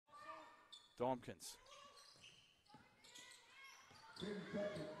Dombkins.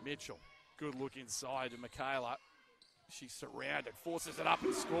 Mitchell, good look inside to Mikaela. She's surrounded, forces it up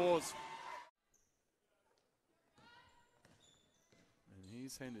and scores. And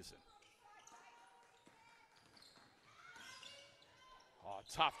here's Henderson. Oh,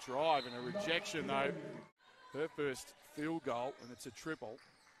 tough drive and a rejection though. Her first field goal, and it's a triple.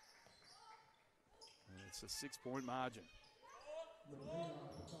 And it's a 6-point margin.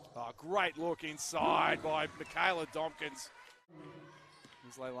 Oh, great look inside by Mikaela Dombkins.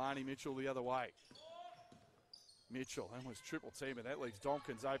 Here's Leilani Mitchell the other way. Mitchell almost triple team, and that leaves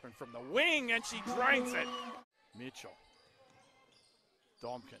Dombkins open from the wing, and she drains it. Mitchell.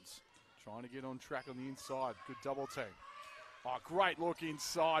 Dombkins trying to get on track on the inside. Good double team. Oh, great look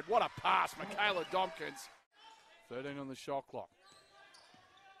inside. What a pass, Mikaela Dombkins. 13 on the shot clock.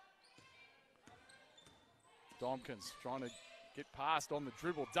 Dombkins trying to get past on the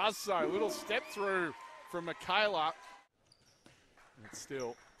dribble. Does so. Little step through from Mikaela. And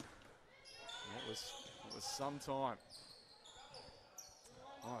still, that was some time.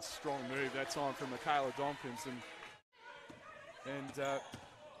 Oh, strong move that time from Mikaela Dombkins. And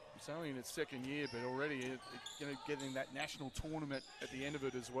it's only in its second year, but already getting that national tournament at the end of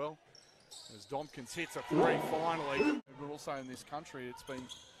it as well. As Dombkins hits a three finally, but also in this country, it's been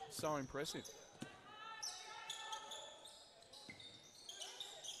so impressive.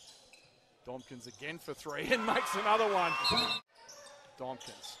 Dombkins again for three and makes another one.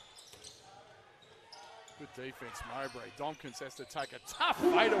 Dombkins. Good defense, Mowbray. Dombkins has to take a tough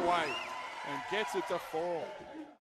fade away and gets it to fall.